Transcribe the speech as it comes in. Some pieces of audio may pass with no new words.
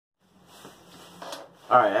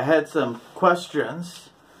Alright, I had some questions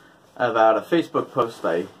about a Facebook post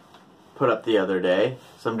I put up the other day,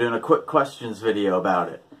 so I'm doing a quick questions video about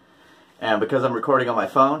it. And because I'm recording on my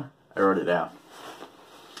phone, I wrote it down.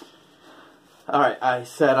 Alright, I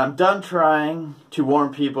said, I'm done trying to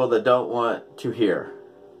warn people that don't want to hear.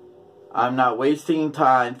 I'm not wasting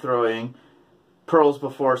time throwing pearls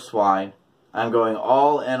before swine. I'm going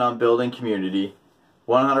all in on building community.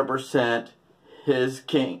 100% His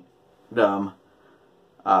kingdom.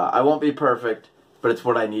 I won't be perfect, but it's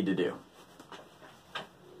what I need to do.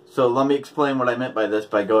 So let me explain what I meant by this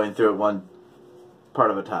by going through it one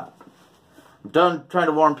part of a time. I'm done trying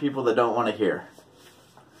to warn people that don't want to hear.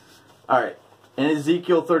 Alright, in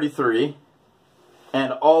Ezekiel 33,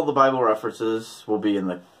 and all the Bible references will be in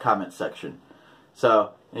the comment section.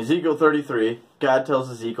 So, in Ezekiel 33, God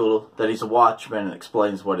tells Ezekiel that he's a watchman and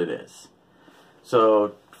explains what it is.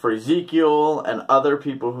 So, for Ezekiel and other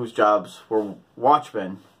people whose jobs were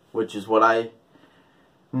watchmen, which is what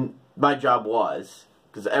my job was,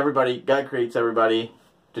 because God creates everybody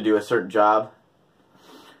to do a certain job.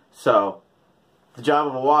 So, the job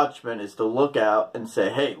of a watchman is to look out and say,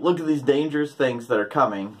 hey, look at these dangerous things that are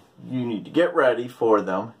coming. You need to get ready for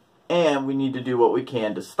them, and we need to do what we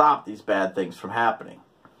can to stop these bad things from happening.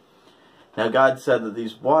 Now, God said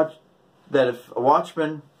that that if a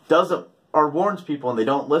watchman doesn't or warns people and they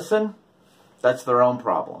don't listen, that's their own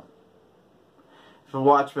problem. If a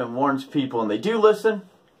watchman warns people and they do listen,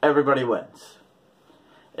 everybody wins.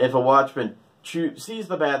 If a watchman sees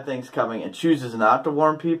the bad things coming and chooses not to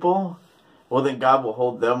warn people, well, then God will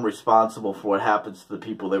hold them responsible for what happens to the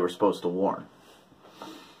people they were supposed to warn.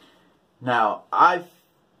 Now, I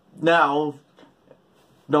no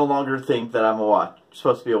longer think that I'm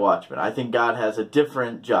supposed to be a watchman. I think God has a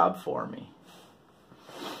different job for me.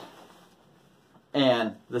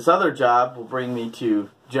 And this other job will bring me to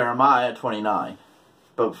Jeremiah 29.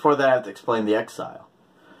 But before that, I have to explain the exile.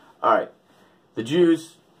 Alright, the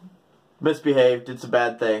Jews misbehaved, did some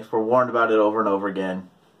bad things, were warned about it over and over again,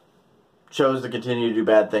 chose to continue to do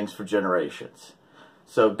bad things for generations.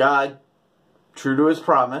 So God, true to his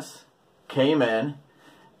promise, came in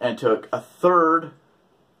and took a third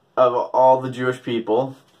of all the Jewish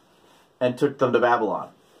people and took them to Babylon.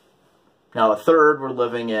 Now a third were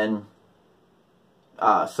living in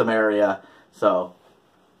Samaria, so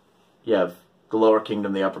you have the lower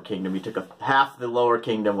kingdom, the upper kingdom. He took half the lower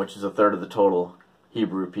kingdom, which is a third of the total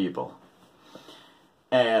Hebrew people.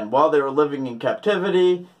 And while they were living in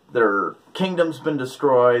captivity, their kingdom's been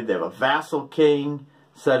destroyed. They have a vassal king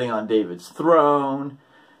sitting on David's throne.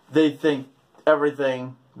 They think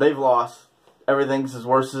everything, they've lost, everything's as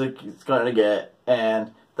worse as it's going to get,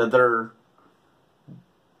 and that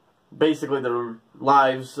basically their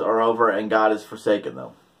lives are over and God has forsaken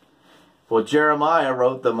them. Well, Jeremiah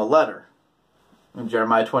wrote them a letter, in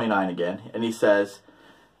Jeremiah 29 again, and he says,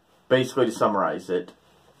 basically to summarize it,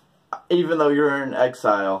 even though you're in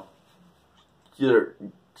exile, you're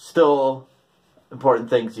still important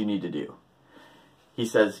things you need to do. He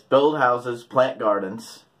says, build houses, plant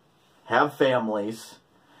gardens, have families,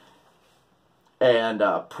 and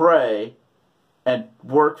pray, and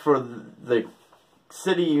work for the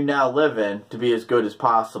city you now live in to be as good as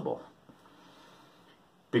possible.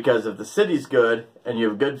 Because if the city's good, and you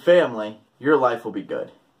have a good family, your life will be good.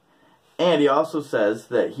 And he also says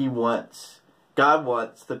that God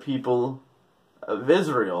wants the people of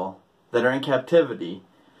Israel that are in captivity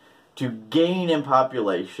to gain in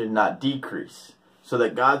population, not decrease. So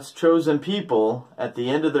that God's chosen people, at the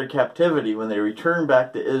end of their captivity, when they return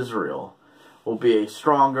back to Israel, will be a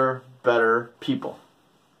stronger, better people.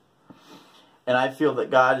 And I feel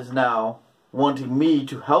that God is now wanting me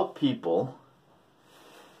to help people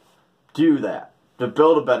do that, to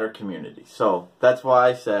build a better community. So that's why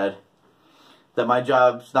I said that my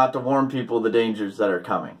job's not to warn people the dangers that are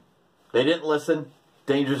coming. They didn't listen.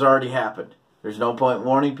 Dangers already happened. There's no point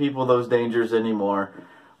warning people those dangers anymore.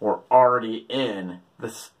 We're already in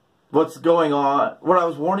this. What's going on, what I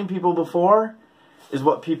was warning people before, is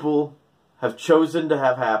what people have chosen to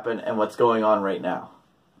have happen and what's going on right now.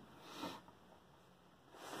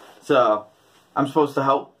 So, I'm supposed to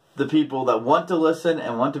help the people that want to listen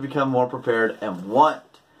and want to become more prepared and want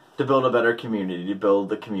to build a better community, to build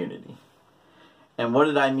the community. And what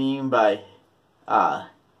did I mean by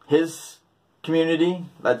his community?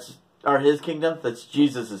 His kingdom? That's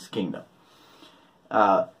Jesus' kingdom.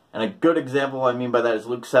 And a good example I mean by that is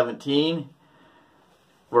Luke 17,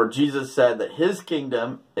 where Jesus said that his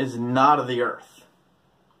kingdom is not of the earth.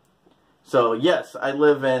 So, yes, I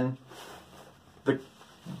live in the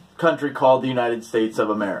country called the United States of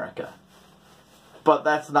America. But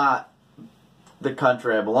that's not the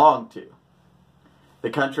country I belong to. the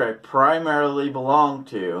country I primarily belong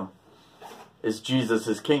to is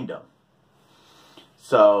Jesus' kingdom.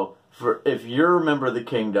 So, if you're a member of the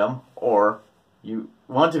kingdom, or you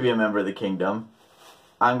want to be a member of the kingdom,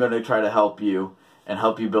 I'm going to try to help you and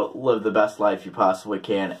help you live the best life you possibly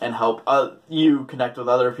can, and help you connect with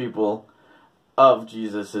other people of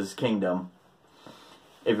Jesus' kingdom.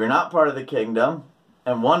 If you're not part of the kingdom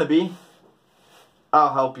and want to be,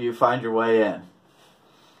 I'll help you find your way in.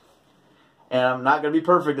 And I'm not going to be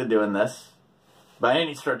perfect at doing this by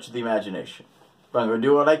any stretch of the imagination. But I'm going to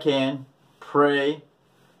do what I can, pray,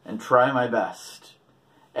 and try my best.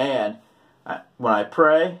 And when I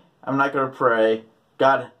pray, I'm not going to pray,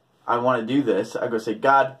 God, I want to do this. I'm going to say,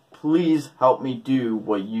 God, please help me do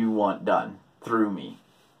what you want done through me.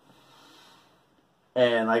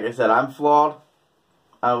 And like I said, I'm flawed.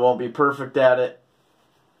 I won't be perfect at it.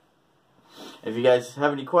 If you guys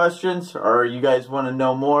have any questions, or you guys want to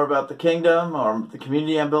know more about the kingdom or the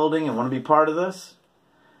community I'm building and want to be part of this,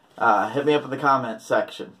 hit me up in the comments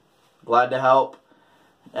section. Glad to help.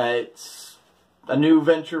 It's a new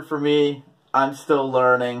venture for me. I'm still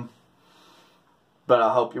learning, but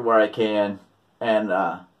I'll help you where I can. And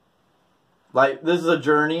like, this is a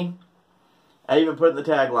journey. I even put in the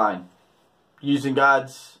tagline, using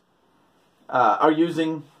God's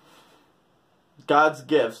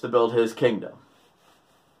gifts to build His kingdom.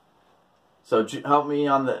 So help me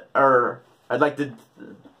on I'd like to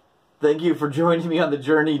thank you for joining me on the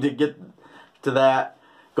journey to get to that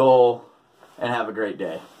goal, and have a great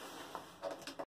day.